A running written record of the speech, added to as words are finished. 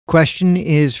question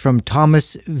is from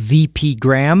Thomas VP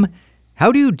Graham.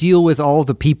 How do you deal with all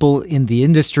the people in the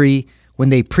industry when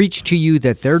they preach to you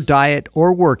that their diet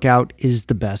or workout is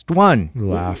the best one?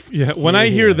 Laugh. Yeah, when I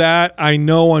hear that, I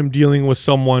know I'm dealing with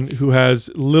someone who has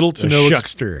little to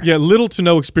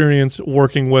no experience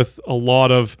working with a lot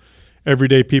of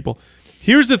everyday people.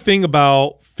 Here's the thing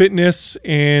about fitness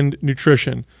and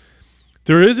nutrition.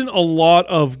 There isn't a lot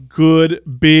of good,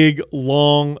 big,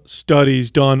 long studies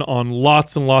done on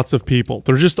lots and lots of people.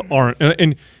 There just aren't.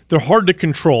 And they're hard to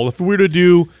control. If we were to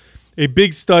do a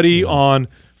big study on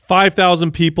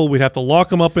 5,000 people, we'd have to lock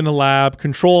them up in a lab,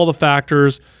 control all the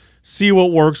factors, see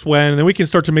what works when, and then we can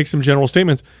start to make some general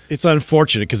statements. It's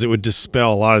unfortunate because it would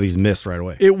dispel a lot of these myths right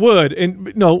away. It would.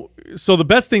 And no, so the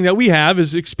best thing that we have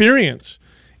is experience.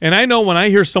 And I know when I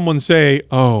hear someone say,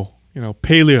 oh, you know,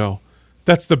 paleo,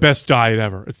 that's the best diet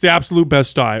ever. It's the absolute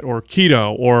best diet, or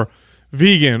keto, or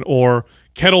vegan, or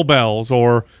kettlebells,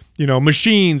 or, you know,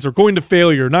 machines, or going to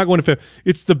failure, not going to fail.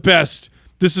 It's the best.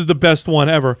 This is the best one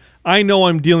ever. I know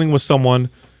I'm dealing with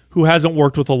someone who hasn't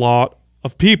worked with a lot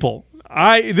of people.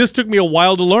 This took me a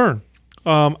while to learn.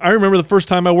 I remember the first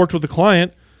time I worked with a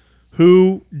client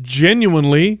who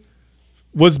genuinely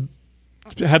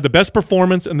had the best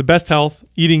performance and the best health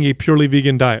eating a purely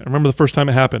vegan diet. I remember the first time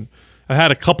it happened. I had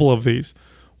a couple of these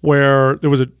where there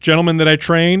was a gentleman that I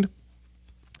trained,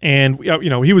 and you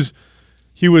know, he was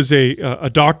a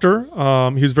doctor.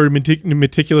 He was very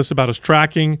meticulous about his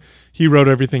tracking. He wrote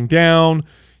everything down.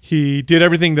 He did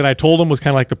everything that I told him, was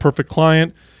kind of like the perfect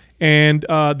client. And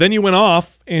then he went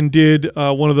off and did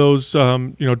one of those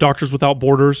you know, Doctors Without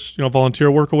Borders, you know,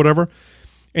 volunteer work or whatever.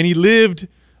 And he lived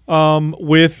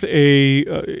with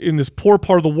in this poor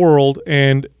part of the world,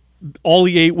 and all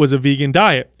he ate was a vegan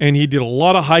diet. And he did a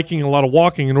lot of hiking and a lot of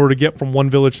walking in order to get from one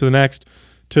village to the next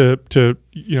to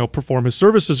you know, perform his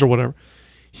services or whatever.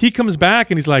 He comes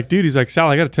back and he's like, dude, he's like, Sal,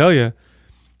 I got to tell you,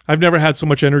 I've never had so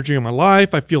much energy in my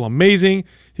life. I feel amazing.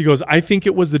 He goes, I think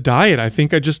it was the diet. I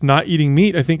think I just not eating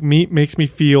meat. I think meat makes me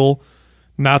feel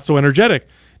not so energetic.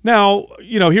 Now,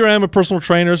 you know, here I am, a personal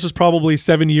trainer. This is probably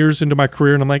 7 years into my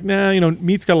career, and I'm like, nah, you know,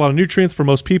 meat's got a lot of nutrients for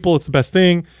most people. It's the best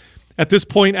thing. At this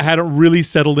point, I hadn't really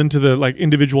settled into the like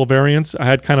individual variants. I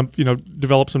had kind of, you know,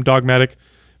 developed some dogmatic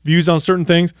views on certain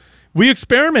things. We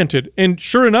experimented, and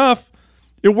sure enough,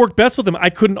 it worked best with them. I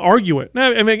couldn't argue it. Now,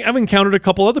 I've encountered a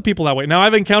couple other people that way. Now,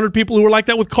 I've encountered people who are like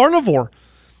that with carnivore.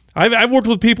 I've worked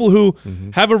with people who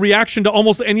have a reaction to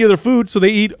almost any other food, so they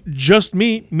eat just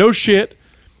meat, no shit,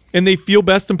 and they feel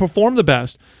best and perform the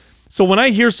best. So when I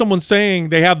hear someone saying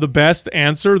they have the best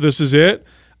answer, this is it,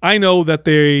 I know that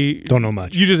they don't know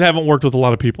much. You just haven't worked with a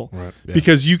lot of people. Right, yeah.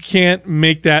 Because you can't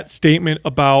make that statement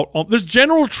about there's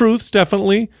general truths,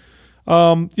 definitely.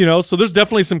 You know, so there's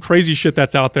definitely some crazy shit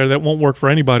that's out there that won't work for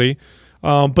anybody.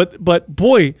 But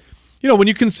boy, you know, when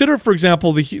you consider, for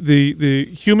example, the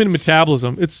human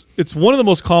metabolism, it's one of the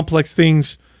most complex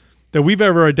things that we've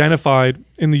ever identified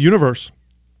in the universe.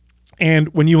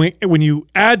 And when you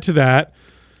add to that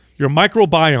your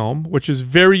microbiome, which is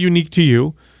very unique to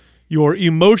you, your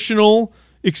emotional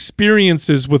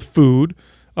experiences with food,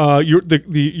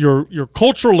 your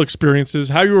cultural experiences,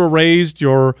 how you were raised,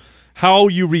 how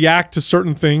you react to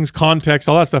certain things, context,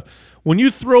 all that stuff. When you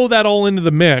throw that all into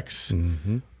the mix,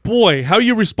 boy, how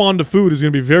you respond to food is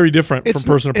going to be very different from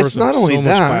person to person. It's not only so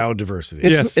that. much biodiversity.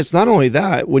 It's not only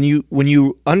that. When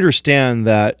you understand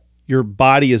that your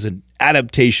body is an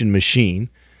adaptation machine,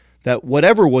 that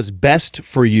whatever was best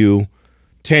for you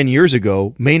 10 years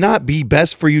ago may not be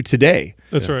best for you today.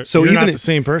 That's right. So You're even not the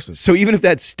same person. So even if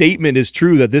that statement is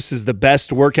true, that this is the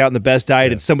best workout and the best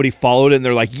diet, and somebody followed it and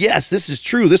they're like, yes, this is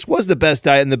true, this was the best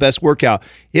diet and the best workout,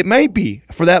 it may be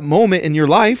for that moment in your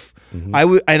life. I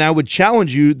would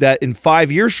challenge you that in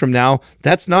 5 years from now,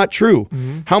 that's not true.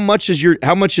 How much is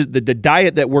the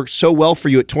diet that worked so well for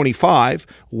you at 25?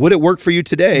 Would it work for you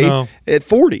today at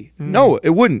 40? No,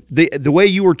 it wouldn't. The way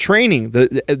you were training,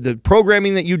 the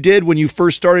programming that you did when you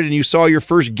first started and you saw your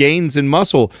first gains in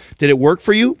muscle, did it work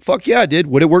for you? Fuck yeah, it did.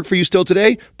 Would it work for you still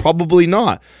today? Probably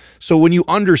not. So when you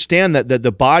understand that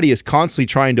the body is constantly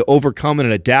trying to overcome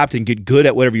and adapt and get good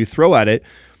at whatever you throw at it,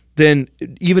 then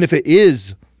even if it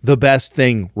is the best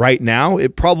thing right now,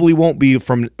 it probably won't be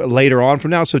from later on from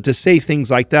now. So to say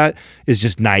things like that is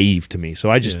just naive to me.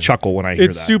 So I just chuckle when I hear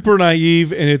that. It's super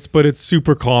naive, and but it's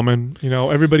super common. You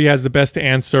know, everybody has the best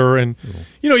answer, and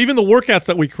you know, even the workouts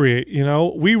that we create. You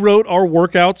know, we wrote our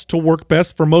workouts to work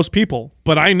best for most people,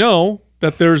 but I know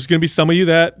that there's going to be some of you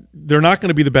that they're not going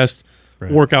to be the best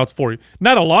workouts for you.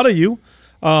 Not a lot of you.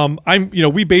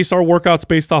 We base our workouts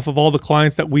based off of all the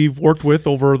clients that we've worked with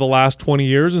over the last 20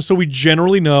 years. And so we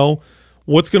generally know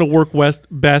what's going to work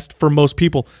best for most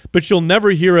people. But you'll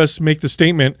never hear us make the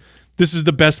statement, this is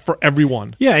the best for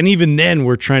everyone. Yeah, and even then,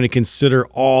 we're trying to consider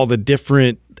all the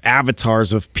different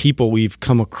avatars of people we've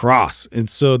come across. And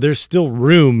so there's still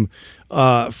room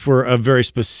for a very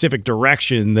specific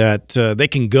direction that they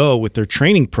can go with their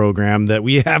training program that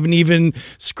we haven't even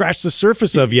scratched the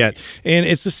surface of yet. And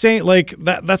it's the same, like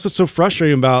that's what's so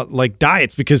frustrating about like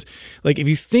diets, because like if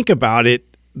you think about it,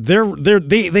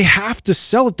 they have to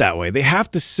sell it that way. They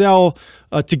have to sell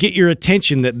to get your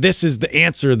attention that this is the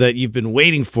answer that you've been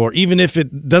waiting for, even if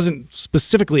it doesn't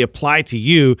specifically apply to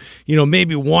you. You know,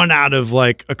 maybe one out of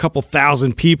like a couple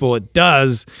thousand people it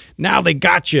does. Now they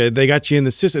got you. They got you in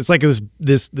the system. It's like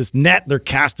this net they're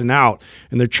casting out,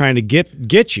 and they're trying to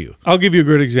get you. I'll give you a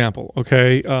great example.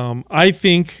 Okay, I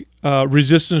think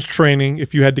resistance training,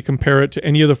 if you had to compare it to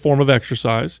any other form of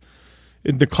exercise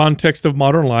in the context of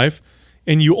modern life,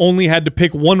 and you only had to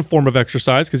pick one form of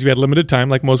exercise because you had limited time,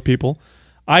 like most people,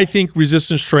 I think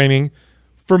resistance training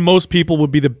for most people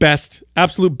would be the best,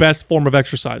 absolute best form of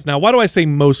exercise. Now, why do I say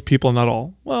most people, not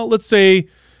all? Well, let's say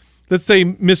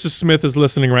Mrs. Smith is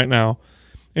listening right now,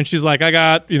 and she's like, I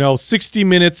got 60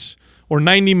 minutes or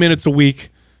 90 minutes a week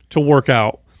to work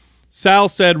out. Sal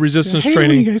said resistance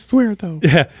training. When you guys swear though.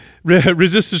 Yeah,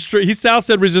 Sal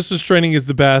said resistance training is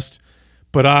the best.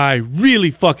 But I really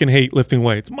fucking hate lifting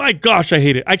weights. My gosh, I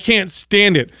hate it. I can't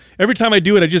stand it. Every time I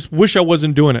do it, I just wish I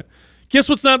wasn't doing it. Guess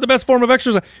what's not the best form of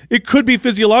exercise? It could be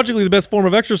physiologically the best form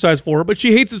of exercise for her, but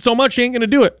she hates it so much she ain't going to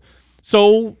do it.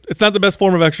 So it's not the best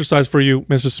form of exercise for you,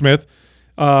 Mrs. Smith.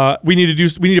 We need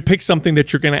to pick something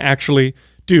that you're going to actually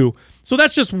do. So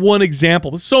that's just one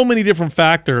example. There's so many different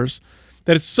factors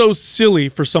that it's so silly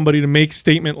for somebody to make a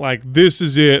statement like, this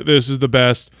is it, this is the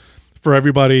best for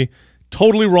everybody.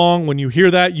 Totally wrong. When you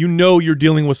hear that, you know you're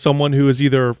dealing with someone who is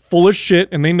either full of shit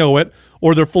and they know it,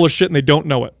 or they're full of shit and they don't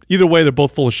know it. Either way, they're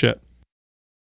both full of shit.